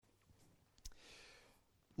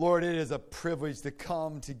Lord, it is a privilege to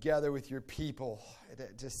come together with your people,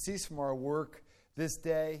 to cease from our work this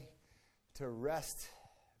day, to rest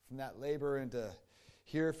from that labor and to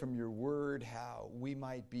hear from your word how we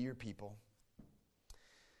might be your people.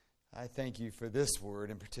 I thank you for this word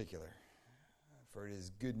in particular, for it is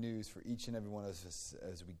good news for each and every one of us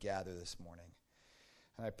as we gather this morning.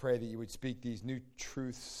 And I pray that you would speak these new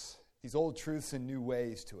truths, these old truths in new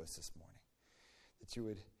ways to us this morning, that you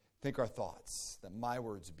would think our thoughts, that my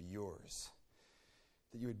words would be yours,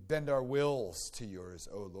 that you would bend our wills to yours,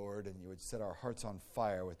 O Lord, and you would set our hearts on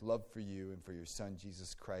fire with love for you and for your Son,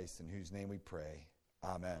 Jesus Christ, in whose name we pray.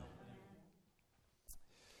 Amen.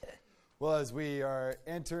 Well, as we are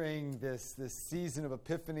entering this season of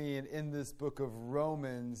Epiphany and in this book of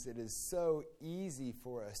Romans, it is so easy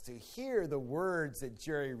for us to hear the words that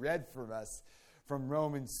Jerry read from us from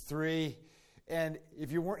Romans 3. And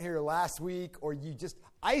if you weren't here last week or you just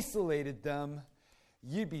isolated them,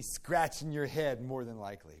 you'd be scratching your head more than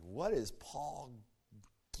likely. What is Paul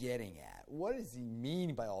getting at? What does he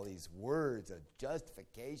mean by all these words of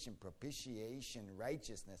justification, propitiation,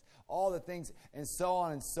 righteousness, all the things, and so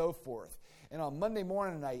on and so forth? And on Monday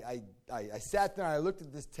morning, I sat there and I looked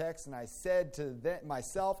at this text and I said to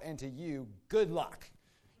myself and to you, good luck,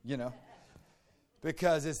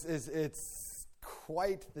 because it's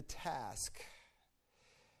quite the task.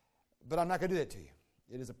 But I'm not going to do that to you.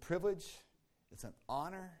 It is a privilege, it's an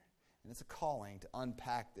honor, and it's a calling to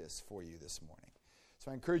unpack this for you this morning. So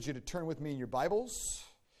I encourage you to turn with me in your Bibles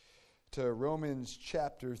to Romans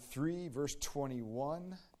chapter 3, verse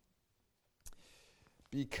 21,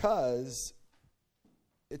 because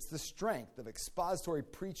it's the strength of expository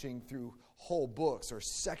preaching through whole books or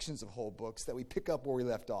sections of whole books that we pick up where we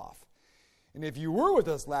left off. And if you were with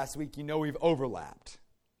us last week, you know we've overlapped.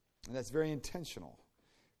 And that's very intentional.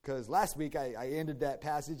 Because last week I ended that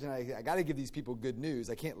passage and I got to give these people good news.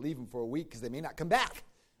 I can't leave them for a week because they may not come back,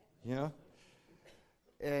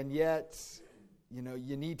 And yet,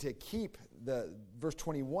 you need to keep the verse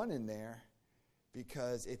 21 in there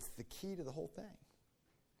because it's the key to the whole thing.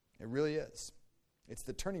 It really is. It's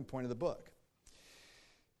the turning point of the book.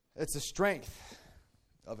 It's the strength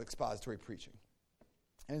of expository preaching.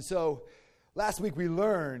 And so last week we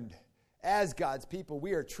learned, as God's people,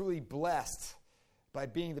 we are truly blessed by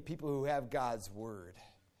being the people who have God's word,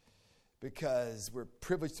 because we're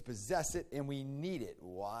privileged to possess it and we need it.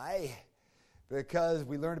 Why? Because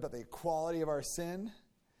we learned about the equality of our sin,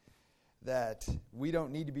 that we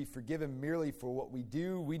don't need to be forgiven merely for what we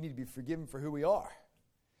do, we need to be forgiven for who we are.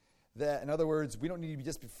 That, in other words, we don't need to be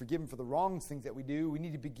just be forgiven for the wrong things that we do, we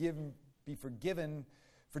need to be forgiven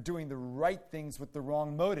for doing the right things with the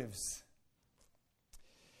wrong motives.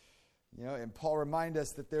 And Paul reminded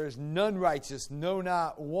us that there is none righteous, no,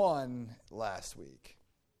 not one, last week.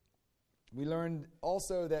 We learned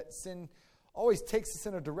also that sin always takes us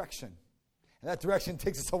in a direction. And that direction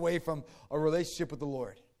takes us away from a relationship with the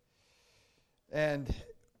Lord. And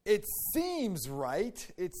it seems right,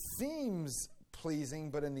 it seems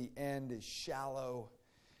pleasing, but in the end is shallow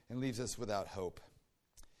and leaves us without hope.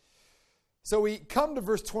 So we come to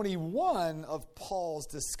verse 21 of Paul's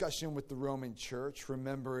discussion with the Roman church.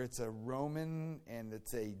 Remember, it's a Roman and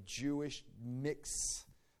it's a Jewish mix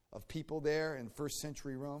of people there in first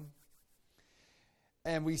century Rome.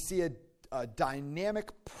 And we see a dynamic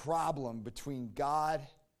problem between God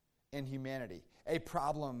and humanity, a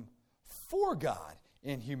problem for God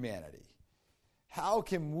and humanity. How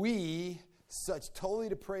can we, such totally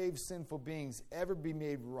depraved, sinful beings, ever be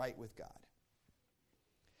made right with God?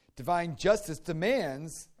 Divine justice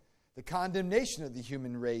demands the condemnation of the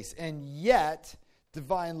human race, and yet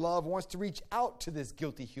divine love wants to reach out to this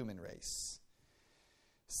guilty human race.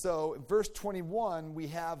 So in verse 21, we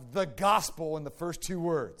have the gospel in the first two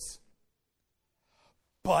words.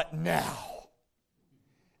 But now.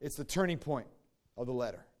 It's the turning point of the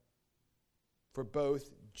letter for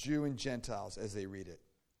both Jew and Gentiles as they read it.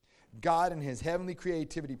 God in his heavenly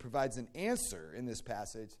creativity provides an answer in this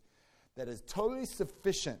passage that is totally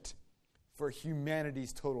sufficient for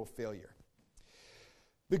humanity's total failure.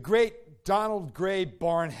 The great Donald Gray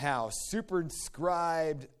Barnhouse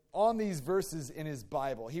superscribed on these verses in his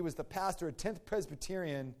Bible. He was the pastor of 10th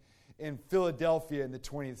Presbyterian in Philadelphia in the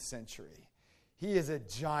 20th century. He is a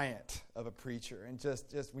giant of a preacher. And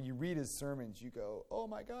just when you read his sermons, you go, oh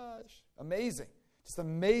my gosh, amazing. Just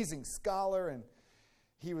amazing scholar. And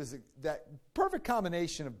he was that perfect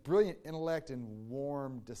combination of brilliant intellect and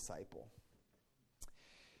warm disciple.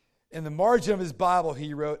 In the margin of his Bible,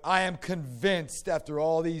 he wrote, I am convinced after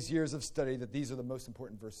all these years of study that these are the most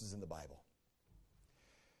important verses in the Bible.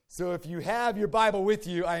 So if you have your Bible with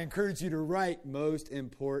you, I encourage you to write most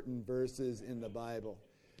important verses in the Bible.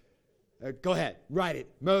 Go ahead, write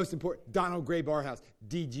it. Most important, Donald Gray Barhouse,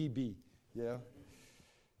 DGB, you know?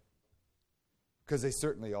 Because they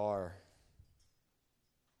certainly are.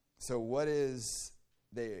 So what is,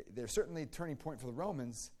 they're certainly a turning point for the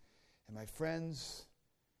Romans, and my friends,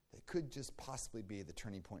 they could just possibly be the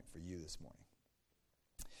turning point for you this morning.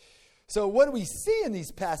 So what do we see in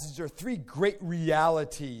these passages are three great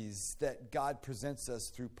realities that God presents us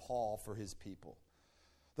through Paul for his people.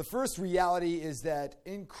 The first reality is that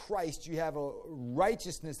in Christ you have a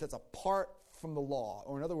righteousness that's apart from the law,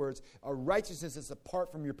 or in other words, a righteousness that's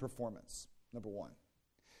apart from your performance, number one.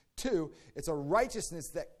 Two, it's a righteousness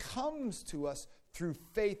that comes to us through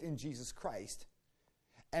faith in Jesus Christ.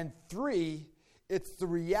 And three, it's the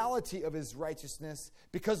reality of his righteousness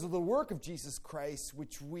because of the work of Jesus Christ,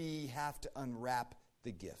 which we have to unwrap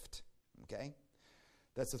the gift. Okay?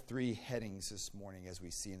 That's the three headings this morning as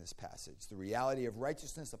we see in this passage. The reality of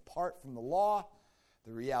righteousness apart from the law,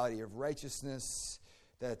 the reality of righteousness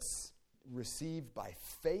that's received by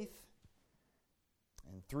faith,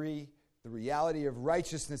 and three, the reality of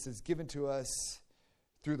righteousness is given to us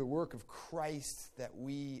through the work of Christ that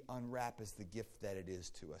we unwrap as the gift that it is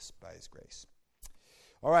to us by his grace.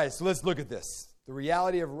 All right, so let's look at this. The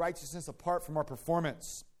reality of righteousness apart from our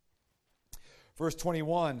performance. Verse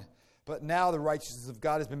 21, but now the righteousness of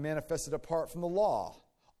God has been manifested apart from the law,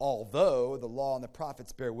 although the law and the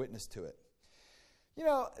prophets bear witness to it. You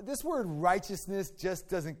know, this word righteousness just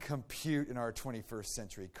doesn't compute in our 21st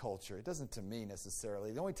century culture. It doesn't to me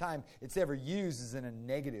necessarily. The only time it's ever used is in a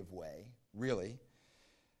negative way, really.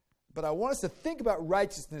 But I want us to think about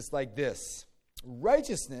righteousness like this.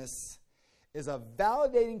 Righteousness is a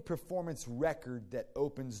validating performance record that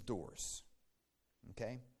opens doors.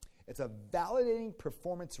 Okay? It's a validating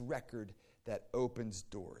performance record that opens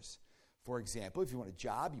doors. For example, if you want a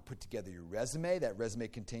job, you put together your resume. That resume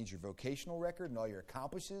contains your vocational record and all your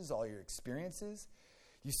accomplishments, all your experiences.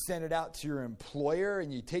 You send it out to your employer,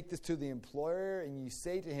 and you take this to the employer, and you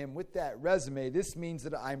say to him, with that resume, this means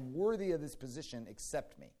that I'm worthy of this position,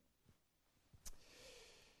 accept me.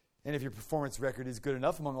 And if your performance record is good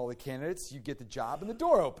enough among all the candidates, you get the job and the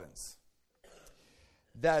door opens.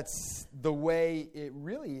 That's the way it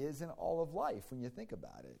really is in all of life when you think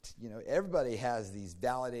about it. You know, everybody has these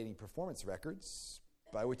validating performance records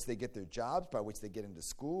by which they get their jobs, by which they get into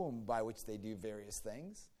school, and by which they do various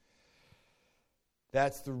things.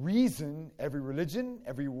 That's the reason every religion,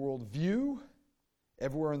 every worldview,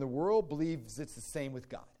 everywhere in the world believes it's the same with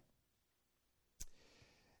God.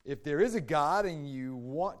 If there is a God and you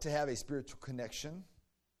want to have a spiritual connection,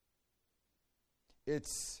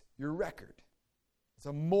 it's your record. It's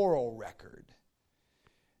a moral record.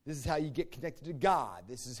 This is how you get connected to God.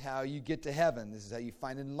 This is how you get to heaven. This is how you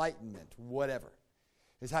find enlightenment, whatever.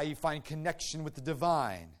 This is how you find connection with the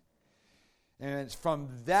divine. And it's from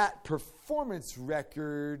that performance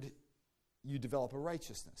record, you develop a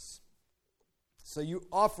righteousness. So you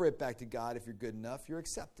offer it back to God. If you're good enough, you're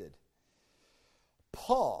accepted.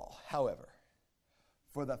 Paul, however,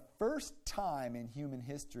 for the first time in human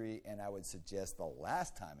history, and I would suggest the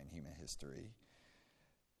last time in human history,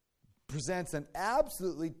 presents an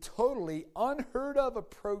absolutely, totally unheard of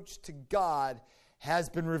approach to God has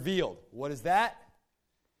been revealed. What is that?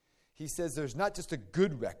 He says there's not just a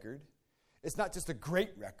good record. It's not just a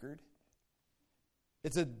great record.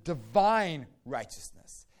 It's a divine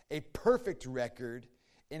righteousness, a perfect record,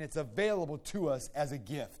 and it's available to us as a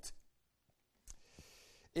gift.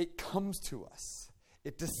 It comes to us.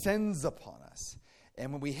 It descends upon us.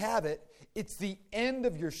 And when we have it, it's the end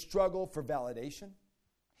of your struggle for validation.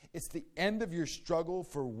 It's the end of your struggle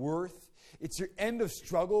for worth. It's your end of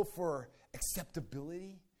struggle for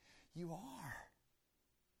acceptability. You are.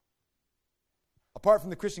 Apart from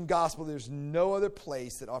the Christian gospel, there's no other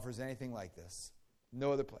place that offers anything like this.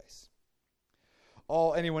 No other place.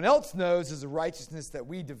 All anyone else knows is a righteousness that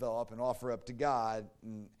we develop and offer up to God.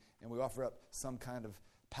 And we offer up some kind of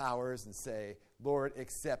powers and say, Lord,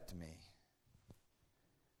 accept me.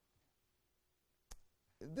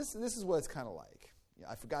 This is what it's kind of like.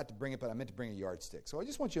 I forgot to bring it, but I meant to bring a yardstick. So I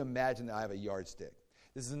just want you to imagine that I have a yardstick.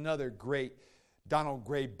 This is another great Donald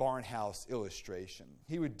Gray Barnhouse illustration.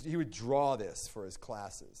 He would draw this for his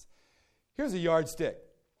classes. Here's a yardstick.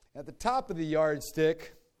 At the top of the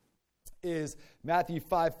yardstick is Matthew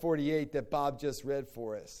 5:48 that Bob just read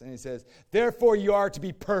for us. And he says, therefore you are to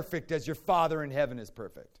be perfect as your Father in heaven is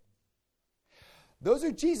perfect. Those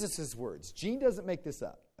are Jesus' words. Gene doesn't make this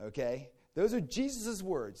up, okay? Those are Jesus'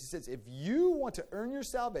 words. He says, if you want to earn your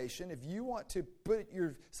salvation, if you want to put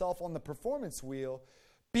yourself on the performance wheel,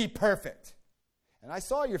 be perfect. And I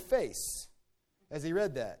saw your face as he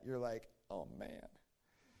read that. You're like, oh, man.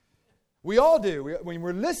 We all do. When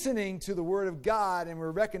we're listening to the Word of God and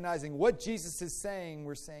we're recognizing what Jesus is saying,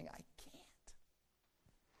 we're saying, I can't.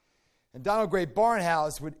 And Donald Gray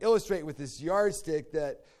Barnhouse would illustrate with this yardstick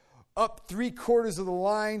that up 3/4 of the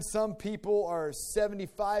line, some people are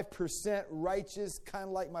 75% righteous, kind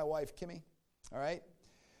of like my wife, Kimmy. All right?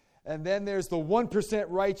 And then there's the 1%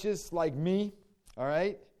 righteous, like me. All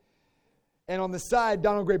right? And on the side,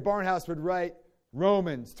 Donald Gray Barnhouse would write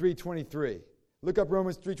Romans 3:23. Look up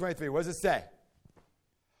Romans 3:23. What does it say?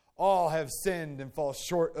 All have sinned and fall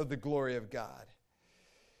short of the glory of God.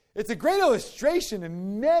 It's a great illustration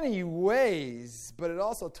in many ways, but it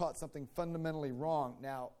also taught something fundamentally wrong.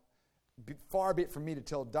 Now, far be it from me to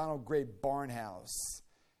tell Donald Gray Barnhouse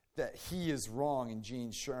that he is wrong and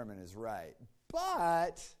Gene Sherman is right.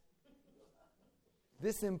 But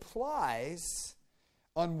this implies,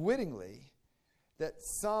 unwittingly, that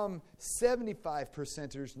some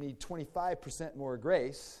 75%ers need 25% more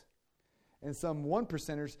grace, and some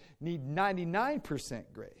 1%ers need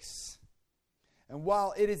 99% grace. And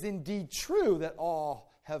while it is indeed true that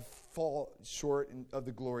all have fallen short of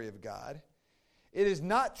the glory of God, it is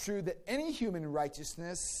not true that any human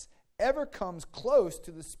righteousness ever comes close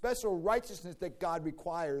to the special righteousness that God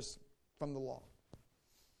requires from the law.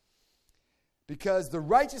 Because the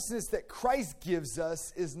righteousness that Christ gives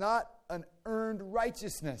us is not an earned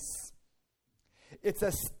righteousness. It's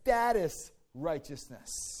a status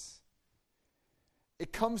righteousness.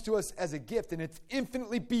 It comes to us as a gift, and it's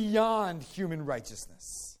infinitely beyond human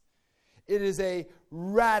righteousness. It is a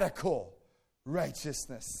radical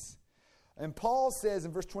righteousness. And Paul says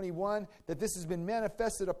in verse 21 that this has been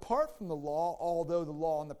manifested apart from the law, although the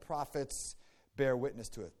law and the prophets bear witness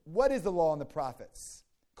to it. What is the law and the prophets,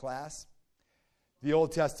 class? The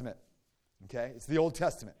Old Testament. Okay? It's the Old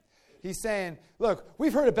Testament. He's saying, look,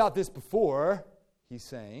 we've heard about this before. He's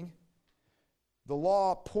saying, the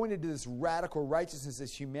law pointed to this radical righteousness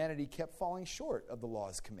as humanity kept falling short of the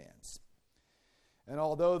law's commands. And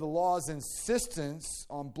although the law's insistence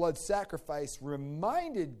on blood sacrifice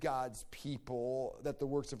reminded God's people that the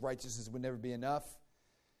works of righteousness would never be enough,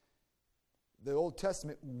 the Old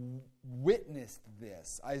Testament witnessed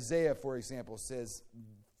this. Isaiah, for example, says,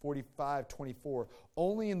 45:24,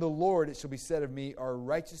 only in the Lord it shall be said of me are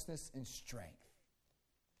righteousness and strength.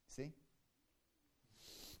 See?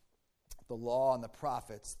 The law and the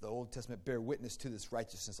prophets, the Old Testament, bear witness to this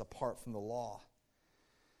righteousness apart from the law.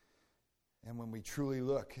 And when we truly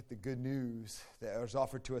look at the good news that was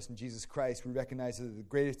offered to us in Jesus Christ, we recognize that the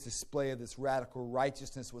greatest display of this radical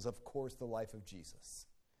righteousness was, of course, the life of Jesus.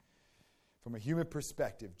 From a human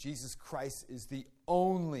perspective, Jesus Christ is the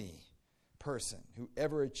only person who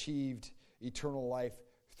ever achieved eternal life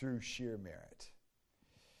through sheer merit.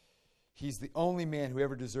 He's the only man who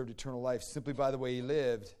ever deserved eternal life simply by the way he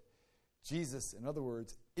lived. Jesus, in other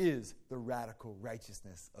words, is the radical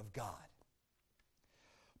righteousness of God.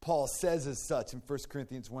 Paul says as such in 1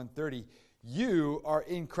 Corinthians 1:30, you are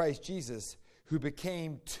in Christ Jesus, who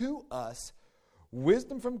became to us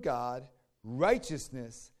wisdom from God,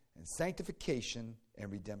 righteousness, and sanctification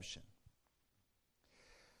and redemption.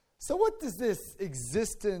 So what does this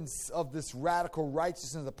existence of this radical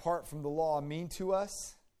righteousness apart from the law mean to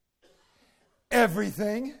us?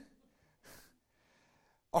 Everything.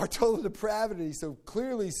 Our total depravity, so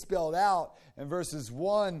clearly spelled out in verses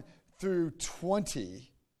 1 through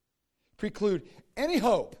 20, preclude any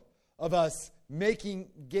hope of us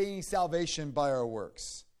gaining salvation by our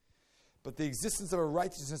works. But the existence of a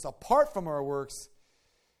righteousness apart from our works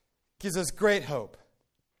gives us great hope.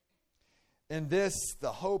 In this,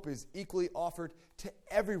 the hope is equally offered to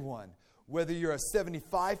everyone, whether you're a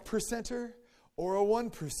 75%er or a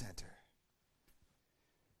 1%er.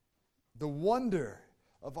 The wonder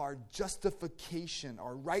of our justification,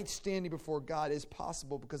 our right standing before God, is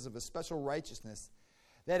possible because of a special righteousness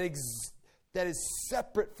that is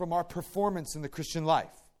separate from our performance in the Christian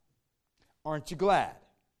life. Aren't you glad?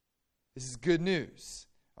 This is good news,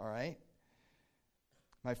 all right?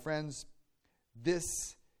 My friends,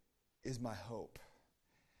 this is my hope,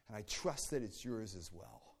 and I trust that it's yours as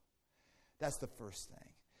well. That's the first thing.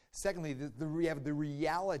 Secondly, we have the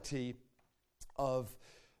reality of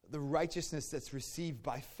the righteousness that's received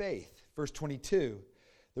by faith. Verse 22,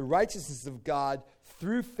 the righteousness of God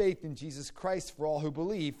through faith in Jesus Christ for all who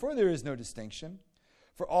believe, for there is no distinction,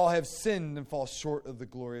 for all have sinned and fall short of the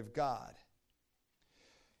glory of God.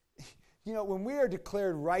 You know, when we are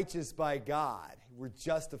declared righteous by God, we're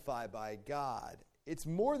justified by God, it's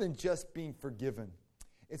more than just being forgiven.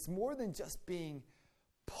 It's more than just being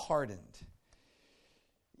pardoned.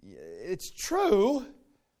 It's true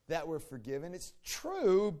that we're forgiven. It's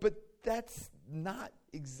true, but that's not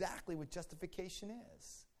exactly what justification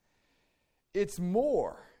is. It's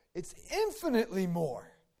more. It's infinitely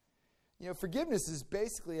more. Forgiveness is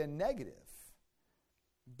basically a negative.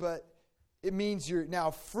 But it means you're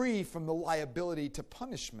now free from the liability to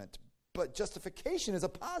punishment. But justification is a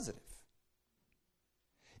positive.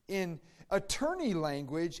 In attorney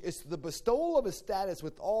language, it's the bestowal of a status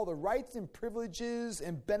with all the rights and privileges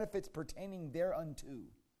and benefits pertaining thereunto.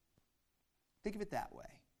 Think of it that way.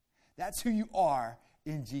 That's who you are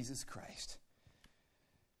in Jesus Christ.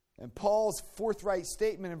 And Paul's forthright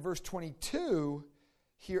statement in verse 22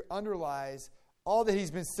 here underlies all that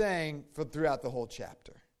he's been saying throughout the whole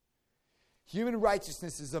chapter. Human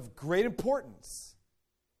righteousness is of great importance.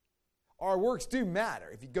 Our works do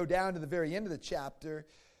matter. If you go down to the very end of the chapter,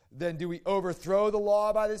 then do we overthrow the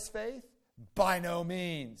law by this faith? By no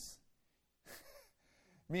means.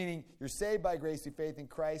 Meaning, you're saved by grace through faith in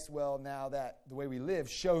Christ. Well, now that the way we live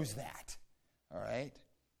shows that. All right?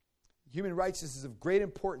 Human righteousness is of great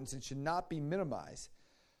importance and should not be minimized.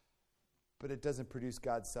 But it doesn't produce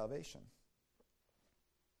God's salvation.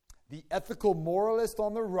 The ethical moralist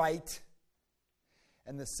on the right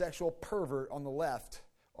and the sexual pervert on the left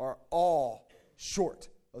are all short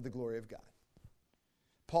of the glory of God.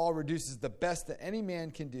 Paul reduces the best that any man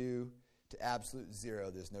can do to absolute zero.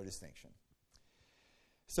 There's no distinction.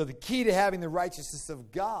 So the key to having the righteousness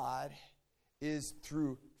of God is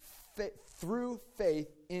through faith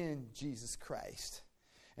in Jesus Christ.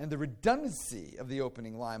 And the redundancy of the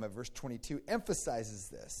opening line of verse 22 emphasizes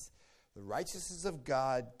this. The righteousness of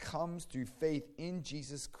God comes through faith in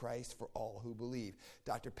Jesus Christ for all who believe.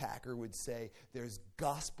 Dr. Packer would say there's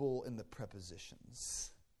gospel in the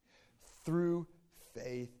prepositions. Through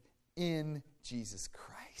faith in Jesus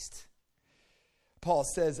Christ. Paul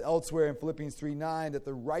says elsewhere in Philippians 3:9 that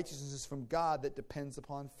the righteousness is from God that depends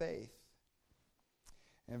upon faith.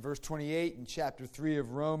 In verse 28 in chapter 3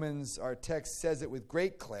 of Romans, our text says it with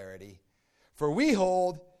great clarity. For we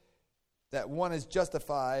hold that one is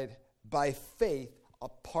justified by faith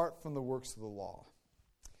apart from the works of the law.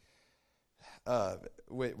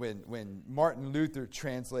 When Martin Luther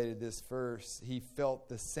translated this verse, he felt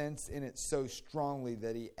the sense in it so strongly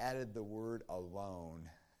that he added the word alone.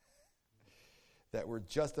 That we're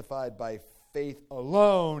justified by faith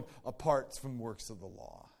alone apart from works of the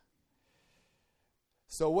law.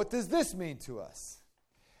 So what does this mean to us?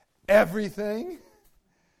 Everything.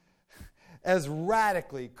 As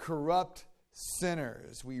radically corrupt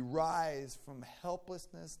sinners, we rise from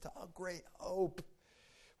helplessness to a great hope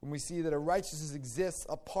when we see that a righteousness exists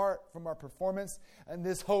apart from our performance, and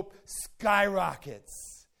this hope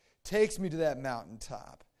skyrockets, takes me to that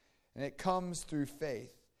mountaintop, and it comes through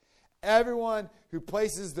faith. Everyone who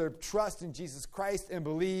places their trust in Jesus Christ and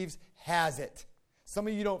believes has it. Some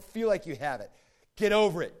of you don't feel like you have it. Get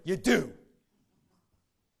over it. You do.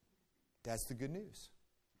 That's the good news.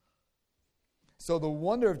 So the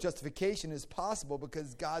wonder of justification is possible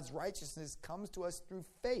because God's righteousness comes to us through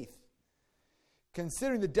faith.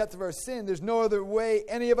 Considering the depth of our sin, there's no other way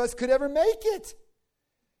any of us could ever make it.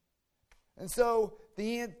 And so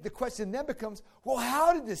the question then becomes, well,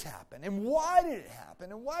 how did this happen? And why did it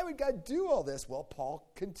happen? And why would God do all this? Well,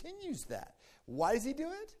 Paul continues that. Why does he do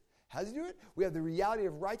it? How does he do it? We have the reality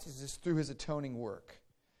of righteousness through his atoning work.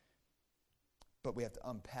 But we have to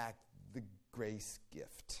unpack the grace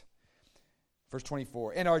gift. Verse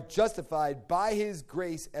 24, and are justified by his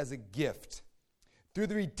grace as a gift through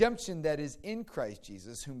the redemption that is in Christ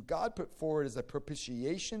Jesus, whom God put forward as a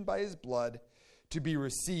propitiation by his blood to be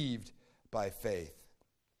received by faith.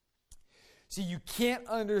 See, you can't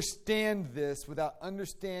understand this without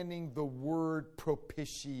understanding the word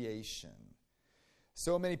propitiation.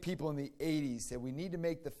 So many people in the 80s said we need to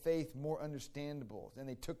make the faith more understandable. And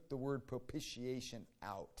they took the word propitiation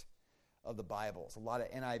out of the Bibles. A lot of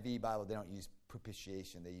NIV Bible, they don't use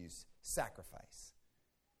propitiation. They use sacrifice.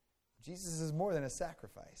 Jesus is more than a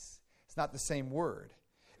sacrifice. It's not the same word.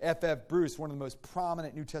 F.F. Bruce, one of the most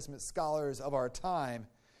prominent New Testament scholars of our time,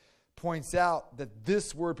 points out that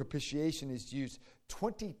this word propitiation is used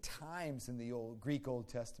 20 times in the Greek Old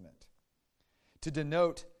Testament to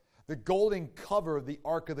denote the golden cover of the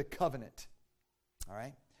Ark of the Covenant. All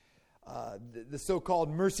right? The so-called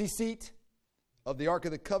mercy seat of the Ark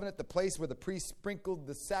of the Covenant, the place where the priest sprinkled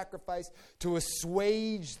the sacrifice to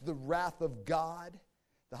assuage the wrath of God.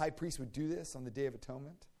 The high priest would do this on the Day of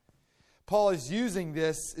Atonement. Paul is using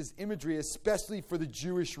this as imagery, especially for the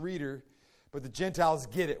Jewish reader, but the Gentiles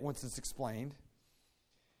get it once it's explained.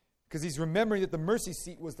 Because he's remembering that the mercy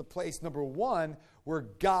seat was the place, number one, where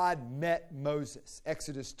God met Moses.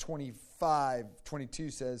 Exodus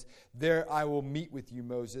 25:22 says, there I will meet with you,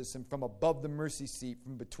 Moses, and from above the mercy seat,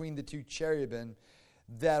 from between the two cherubim,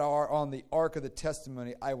 that are on the ark of the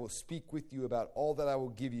testimony, I will speak with you about all that I will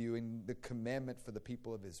give you in the commandment for the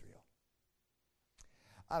people of Israel.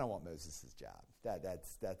 I don't want Moses' job.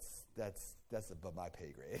 That's above my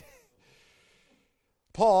pay grade.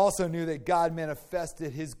 Paul also knew that God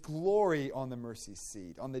manifested his glory on the mercy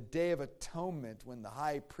seat, on the Day of Atonement when the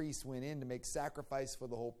high priest went in to make sacrifice for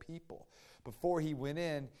the whole people. Before he went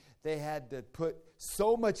in, they had to put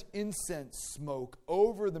so much incense smoke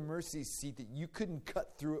over the mercy seat that you couldn't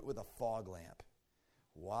cut through it with a fog lamp.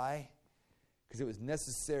 Why? Because it was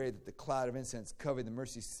necessary that the cloud of incense covered the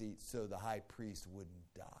mercy seat so the high priest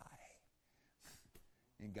wouldn't die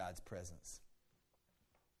in God's presence.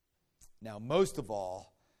 Now, most of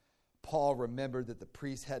all, Paul remembered that the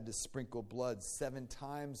priest had to sprinkle blood 7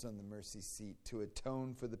 times on the mercy seat to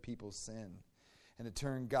atone for the people's sin and to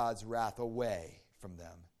turn God's wrath away from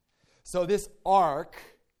them. So this ark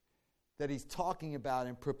that he's talking about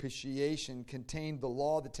in propitiation contained the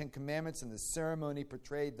law, the 10 commandments, and the ceremony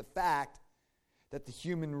portrayed the fact that the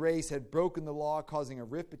human race had broken the law, causing a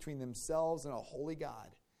rift between themselves and a holy God.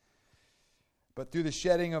 But through the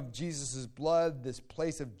shedding of Jesus' blood, this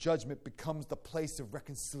place of judgment becomes the place of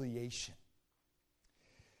reconciliation.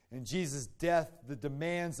 In Jesus' death, the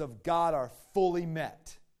demands of God are fully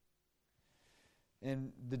met.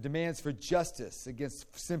 And the demands for justice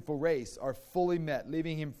against sinful race are fully met,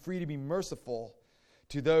 leaving him free to be merciful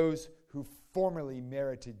to those who formerly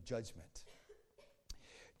merited judgment.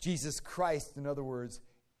 Jesus Christ, in other words,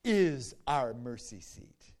 is our mercy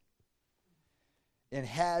seat and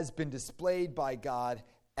has been displayed by God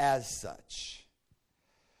as such.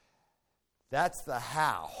 That's the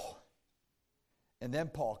how. And then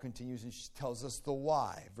Paul continues and tells us the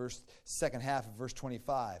why. Second half of verse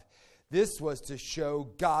 25. This was to show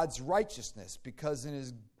God's righteousness, because in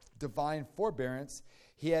his divine forbearance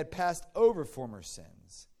he had passed over former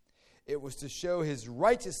sins. It was to show his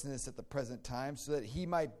righteousness at the present time, so that he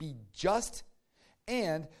might be just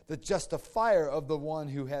and the justifier of the one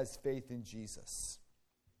who has faith in Jesus.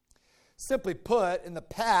 Simply put, in the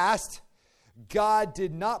past, God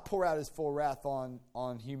did not pour out his full wrath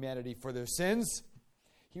on humanity for their sins.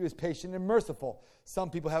 He was patient and merciful.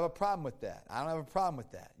 Some people have a problem with that. I don't have a problem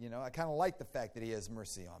with that. I kind of like the fact that he has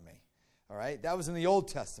mercy on me. All right? That was in the Old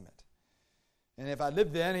Testament. And if I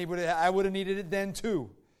lived then, I would have needed it then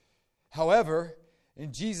too. However,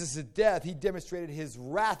 in Jesus' death, he demonstrated his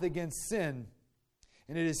wrath against sin.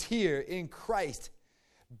 And it is here in Christ,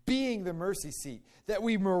 being the mercy seat, that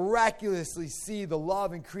we miraculously see the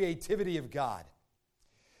love and creativity of God.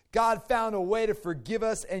 God found a way to forgive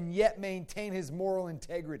us and yet maintain his moral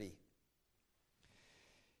integrity.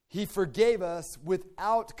 He forgave us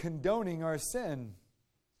without condoning our sin.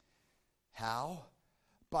 How?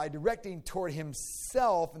 By directing toward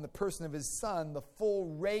himself in the person of his Son the full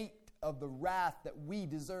rate of the wrath that we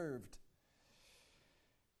deserved.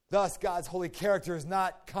 Thus, God's holy character is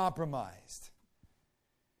not compromised.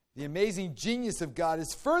 The amazing genius of God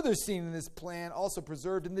is further seen in this plan, also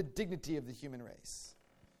preserved in the dignity of the human race.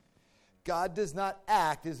 God does not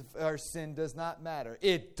act as if our sin does not matter.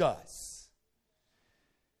 It does.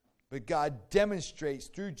 But God demonstrates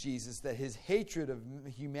through Jesus that his hatred of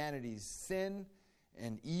humanity's sin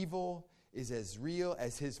and evil is as real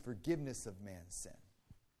as his forgiveness of man's sin.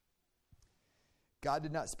 God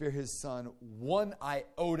did not spare his Son one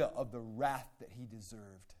iota of the wrath that he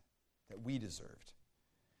deserved, that we deserved.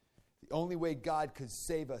 The only way God could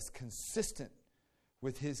save us consistent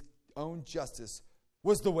with his own justice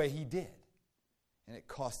was the way he did. And it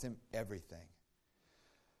cost him everything.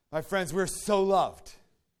 My friends, we're so loved.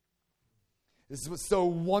 This is what's so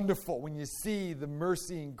wonderful when you see the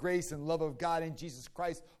mercy and grace and love of God in Jesus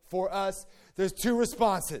Christ for us. There's 2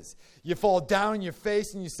 responses. You fall down on your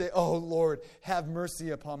face and you say, "Oh Lord, have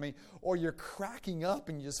mercy upon me." Or you're cracking up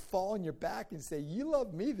and you just fall on your back and say, "You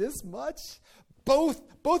love me this much?"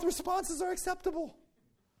 Both responses are acceptable.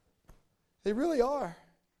 They really are.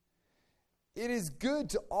 It is good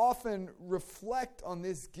to often reflect on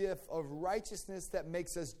this gift of righteousness that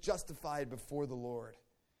makes us justified before the Lord.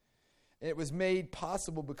 And it was made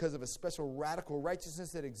possible because of a special radical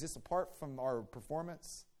righteousness that exists apart from our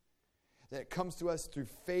performance, that comes to us through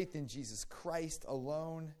faith in Jesus Christ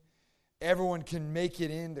alone. Everyone can make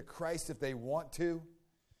it into Christ if they want to.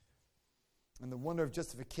 And the wonder of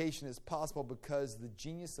justification is possible because the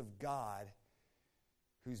genius of God,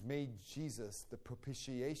 who's made Jesus the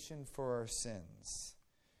propitiation for our sins.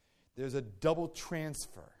 There's a double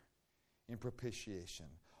transfer in propitiation.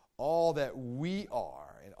 All that we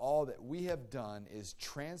are and all that we have done is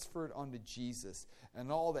transferred onto Jesus,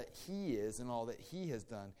 and all that he is and all that he has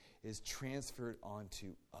done is transferred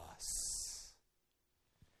onto us.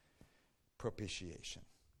 propitiation.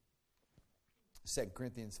 2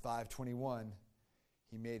 Corinthians 5:21,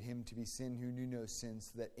 he made him to be sin who knew no sin,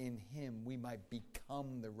 so that in him we might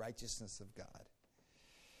become the righteousness of God.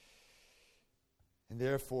 And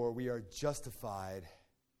therefore we are justified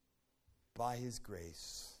by his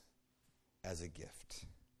grace as a gift.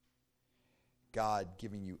 God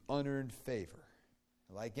giving you unearned favor.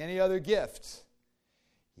 Like any other gift,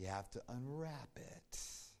 you have to unwrap it.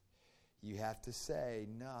 You have to say,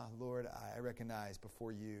 "Nah, Lord, I recognize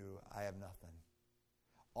before you I have nothing.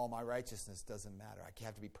 All my righteousness doesn't matter. I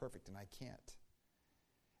have to be perfect, and I can't.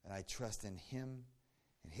 And I trust in him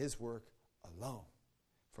and his work alone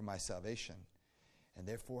for my salvation. And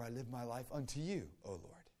therefore I live my life unto you, O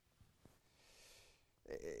Lord."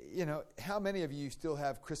 You know, how many of you still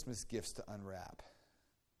have Christmas gifts to unwrap?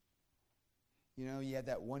 You know, you had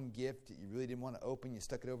that one gift that you really didn't want to open. You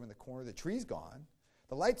stuck it over in the corner. The tree's gone.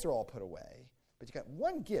 The lights are all put away. But you got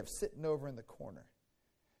one gift sitting over in the corner.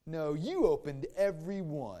 No, you opened every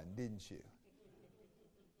one, didn't you?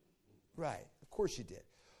 Right. Of course you did.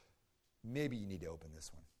 Maybe you need to open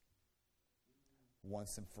this one.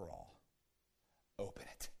 Once and for all. Open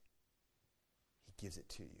it. He gives it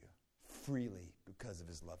to you freely because of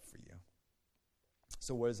his love for you.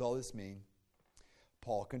 So what does all this mean?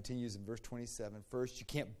 Paul continues in verse 27. First, you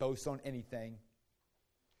can't boast on anything.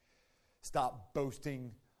 Stop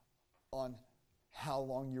boasting on how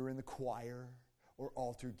long you're in the choir or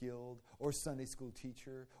altar guild or Sunday school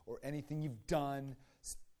teacher or anything you've done.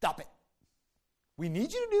 Stop it. We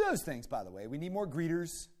need you to do those things, by the way. We need more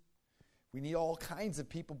greeters. We need all kinds of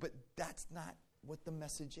people, but that's not what the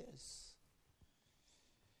message is.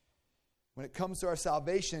 When it comes to our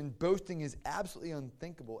salvation, boasting is absolutely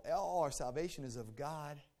unthinkable. All our salvation is of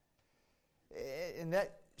God. And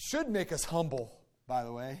that should make us humble, by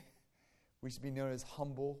the way. We should be known as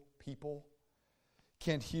humble people.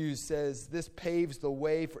 Kent Hughes says, "This paves the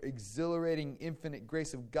way for exhilarating infinite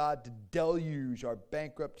grace of God to deluge our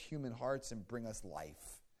bankrupt human hearts and bring us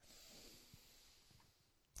life."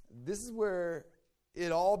 This is where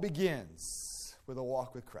it all begins with a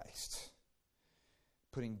walk with Christ.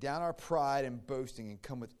 Putting down our pride and boasting and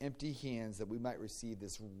come with empty hands that we might receive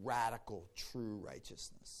this radical, true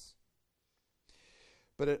righteousness.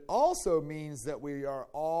 But it also means that we are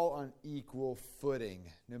all on equal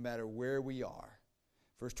footing, no matter where we are.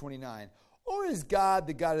 Verse 29, "Or is God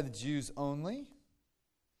the God of the Jews only?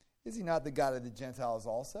 Is he not the God of the Gentiles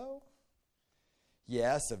also?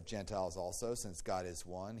 Yes, of Gentiles also, since God is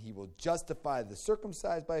one. He will justify the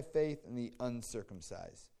circumcised by faith and the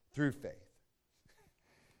uncircumcised through faith."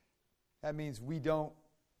 That means we don't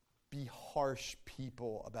be harsh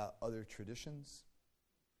people about other traditions.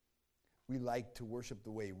 We like to worship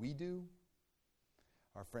the way we do.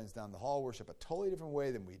 Our friends down the hall worship a totally different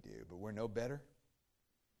way than we do, but we're no better.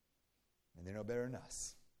 And they're no better than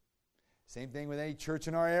us. Same thing with any church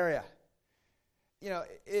in our area. You know,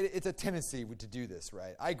 it's a tendency to do this,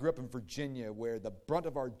 right? I grew up in Virginia, where the brunt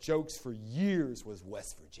of our jokes for years was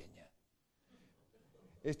West Virginia.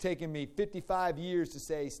 It's taken me 55 years to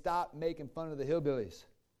say, "Stop making fun of the hillbillies."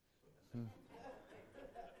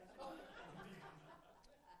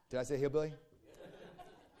 Did I say hillbilly?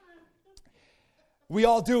 We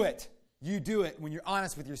all do it. You do it when you're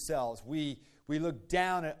honest with yourselves. We look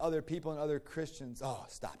down at other people and other Christians. Oh,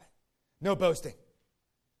 stop it. No boasting.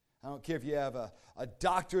 I don't care if you have a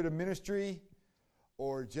doctorate of ministry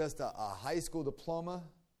or just a high school diploma.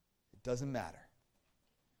 It doesn't matter.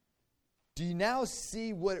 Do you now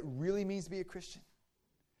see what it really means to be a Christian?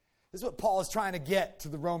 This is what Paul is trying to get to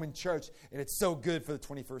the Roman church, and it's so good for the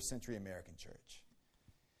 21st century American church.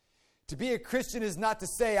 To be a Christian is not to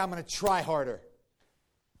say, "I'm going to try harder."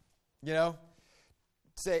 You know?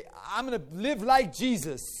 Say, "I'm going to live like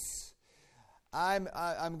Jesus. I'm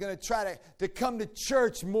going to try to come to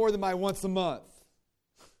church more than my once a month."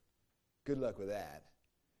 Good luck with that.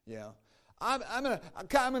 You know? I'm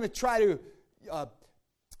going to try to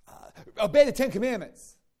obey the 10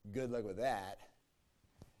 Commandments. Good luck with that.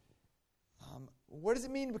 What does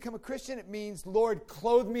it mean to become a Christian? It means, "Lord,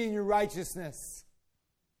 clothe me in your righteousness.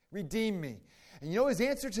 Redeem me." And you know his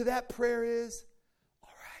answer to that prayer is, "All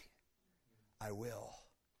right, I will.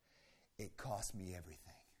 It cost me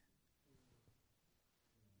everything."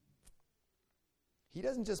 He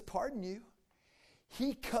doesn't just pardon you.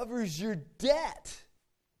 He covers your debt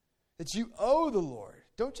that you owe the Lord.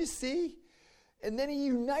 Don't you see? And then he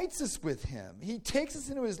unites us with him. He takes us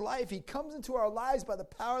into his life. He comes into our lives by the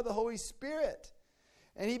power of the Holy Spirit.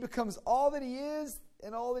 And he becomes all that he is,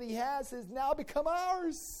 and all that he has now become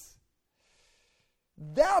ours.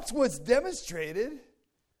 That's what's demonstrated.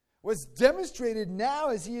 What's demonstrated now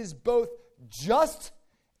is he is both just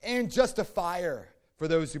and justifier for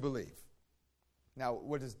those who believe. Now,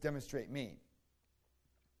 what does demonstrate mean?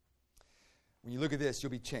 When you look at this,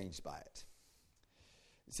 you'll be changed by it.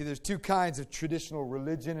 See, there's two kinds of traditional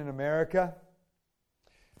religion in America.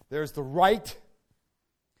 There's the right,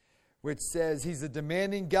 which says he's a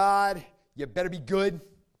demanding God. You better be good.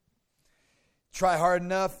 Try hard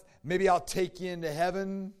enough. Maybe I'll take you into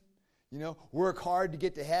heaven. You know, work hard to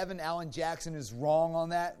get to heaven. Alan Jackson is wrong on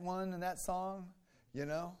that one in that song. You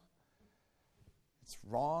know, it's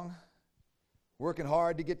wrong. Working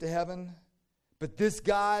hard to get to heaven. But this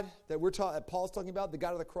God that Paul's talking about, the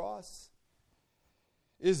God of the cross,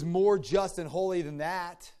 is more just and holy than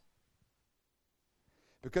that.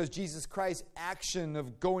 Because Jesus Christ's action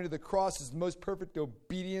of going to the cross is the most perfect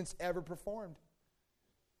obedience ever performed.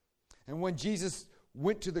 And when Jesus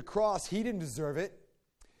went to the cross, he didn't deserve it.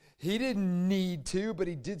 He didn't need to, but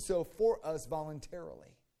he did so for us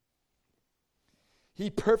voluntarily.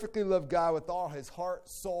 He perfectly loved God with all his heart,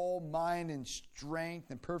 soul, mind, and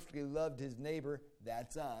strength, and perfectly loved his neighbor,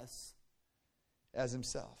 that's us, as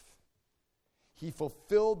himself. He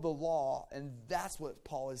fulfilled the law, and that's what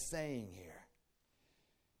Paul is saying here.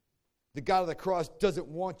 The God of the cross doesn't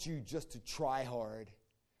want you just to try hard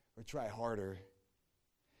or try harder.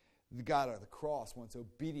 The God of the cross wants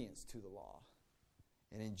obedience to the law.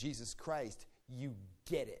 And in Jesus Christ, you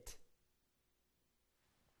get it.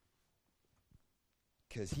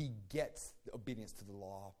 Because he gets the obedience to the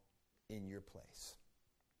law in your place.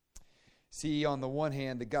 See, on the one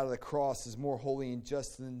hand, the God of the cross is more holy and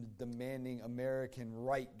just than the demanding American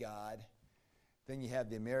right God. Then you have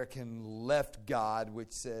the American left God,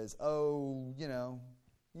 which says, oh, you know,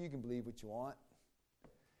 you can believe what you want.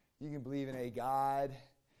 You can believe in a God.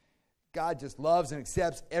 God just loves and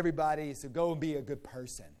accepts everybody, so go and be a good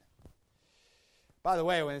person. By the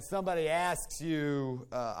way, when somebody asks you,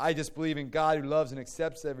 I just believe in God who loves and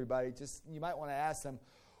accepts everybody, you might want to ask them,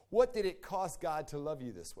 what did it cost God to love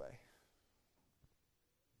you this way?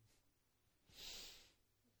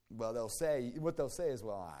 Well, what they'll say is,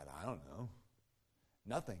 well, I don't know.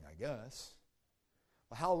 Nothing, I guess.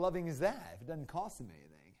 Well, how loving is that if it doesn't cost him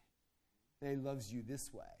anything? That he loves you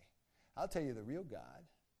this way. I'll tell you the real God,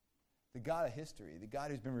 the God of history, the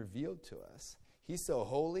God who's been revealed to us. He's so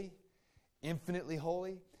holy, infinitely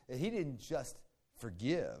holy, that he didn't just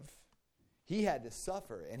forgive. He had to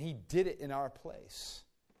suffer, and he did it in our place.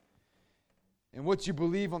 And what you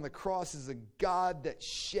believe on the cross is a God that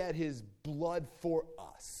shed his blood for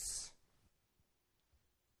us.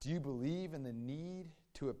 Do you believe in the need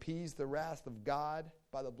to appease the wrath of God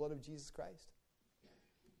by the blood of Jesus Christ?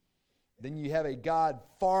 Then you have a God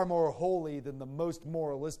far more holy than the most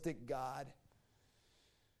moralistic God,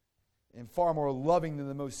 and far more loving than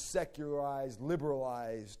the most secularized,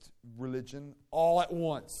 liberalized religion, all at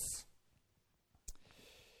once.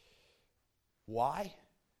 Why?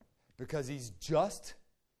 Because he's just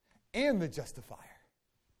and the justifier.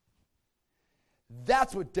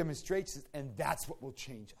 That's what demonstrates it, and that's what will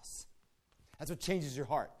change us. That's what changes your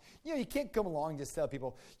heart. You know, you can't come along and just tell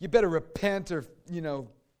people, you better repent or you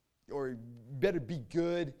better be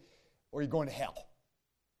good or you're going to hell.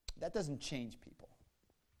 That doesn't change people.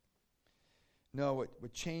 No,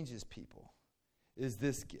 what changes people is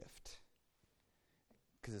this gift,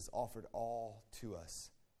 because it's offered all to us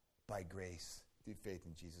by grace through faith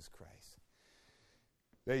in Jesus Christ.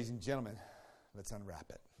 Ladies and gentlemen, let's unwrap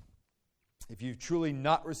it. If you've truly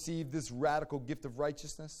not received this radical gift of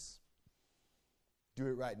righteousness, do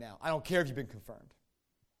it right now. I don't care if you've been confirmed.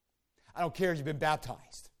 I don't care if you've been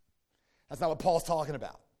baptized. That's not what Paul's talking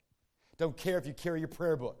about. Don't care if you carry your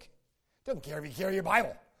prayer book. Don't care if you carry your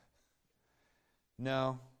Bible.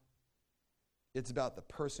 No. It's about the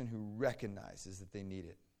person who recognizes that they need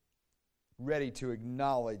it. Ready to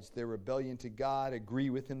acknowledge their rebellion to God, agree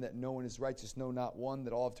with him that no one is righteous, no, not one,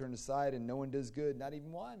 that all have turned aside, and no one does good, not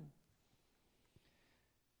even one.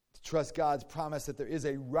 To trust God's promise that there is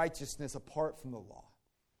a righteousness apart from the law.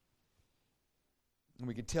 And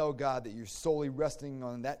we can tell God that you're solely resting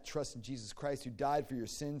on that trust in Jesus Christ, who died for your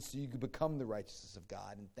sins so you could become the righteousness of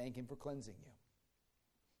God, and thank him for cleansing you.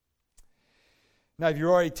 Now, if you've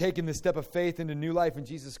already taken the step of faith into new life in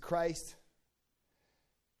Jesus Christ,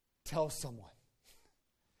 tell someone.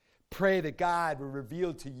 Pray that God will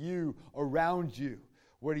reveal to you, around you,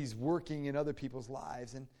 what he's working in other people's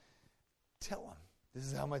lives. And tell them this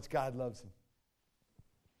is how much God loves them.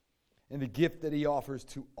 And the gift that he offers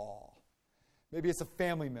to all. Maybe it's a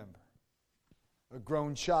family member, a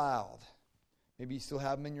grown child. Maybe you still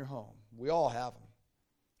have them in your home. We all have them.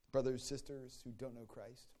 Brothers, sisters who don't know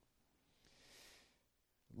Christ.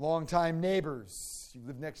 Longtime neighbors. You've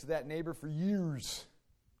lived next to that neighbor for years.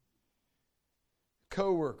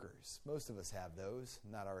 Co-workers. Most of us have those,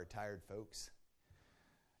 not our retired folks.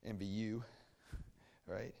 Envy you,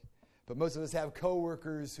 right? But most of us have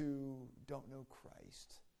co-workers who don't know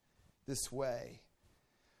Christ this way.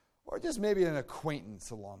 Or just maybe an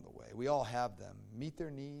acquaintance along the way. We all have them. Meet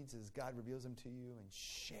their needs as God reveals them to you and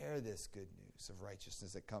share this good news of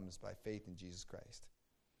righteousness that comes by faith in Jesus Christ.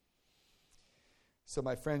 So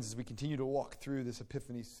my friends, as we continue to walk through this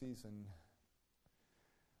Epiphany season,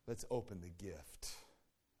 let's open the gift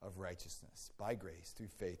of righteousness by grace through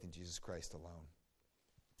faith in Jesus Christ alone.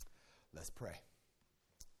 Let's pray.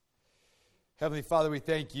 Heavenly Father, we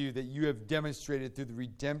thank you that you have demonstrated through the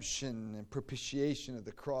redemption and propitiation of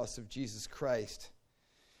the cross of Jesus Christ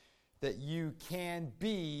that you can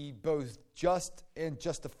be both just and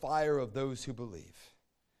justifier of those who believe.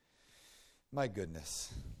 My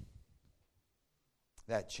goodness,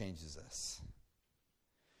 that changes us.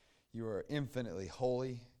 You are infinitely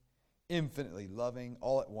holy, infinitely loving,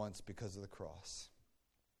 all at once because of the cross.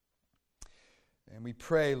 And we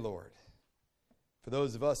pray, Lord, for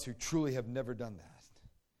those of us who truly have never done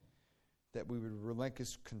that we would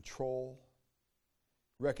relinquish control,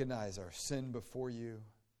 recognize our sin before you,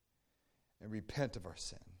 and repent of our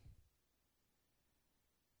sin.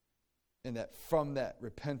 And that from that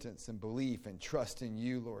repentance and belief and trust in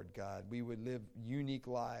you, Lord God, we would live unique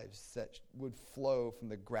lives that would flow from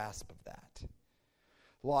the grasp of that.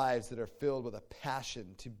 Lives that are filled with a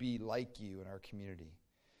passion to be like you in our community,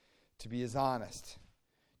 to be as honest,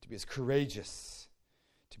 to be as courageous,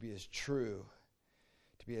 to be as true,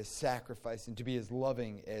 to be as sacrificing, to be as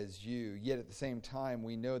loving as you. Yet at the same time,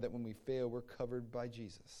 we know that when we fail, we're covered by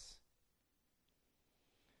Jesus.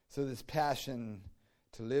 So this passion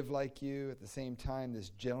to live like you, at the same time, this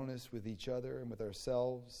gentleness with each other and with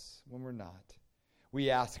ourselves when we're not. We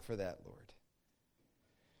ask for that, Lord.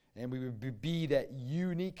 And we would be that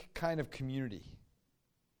unique kind of community.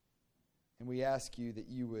 And we ask you that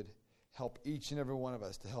you would help each and every one of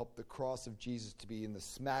us to help the cross of Jesus to be in the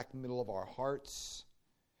smack middle of our hearts,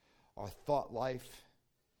 our thought life,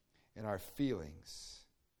 and our feelings.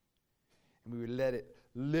 And we would let it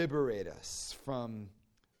liberate us from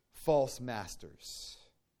false masters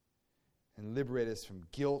and liberate us from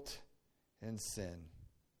guilt and sin.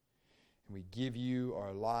 And we give you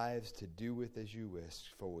our lives to do with as you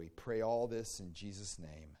wish. For we pray all this in Jesus'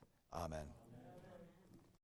 name. Amen.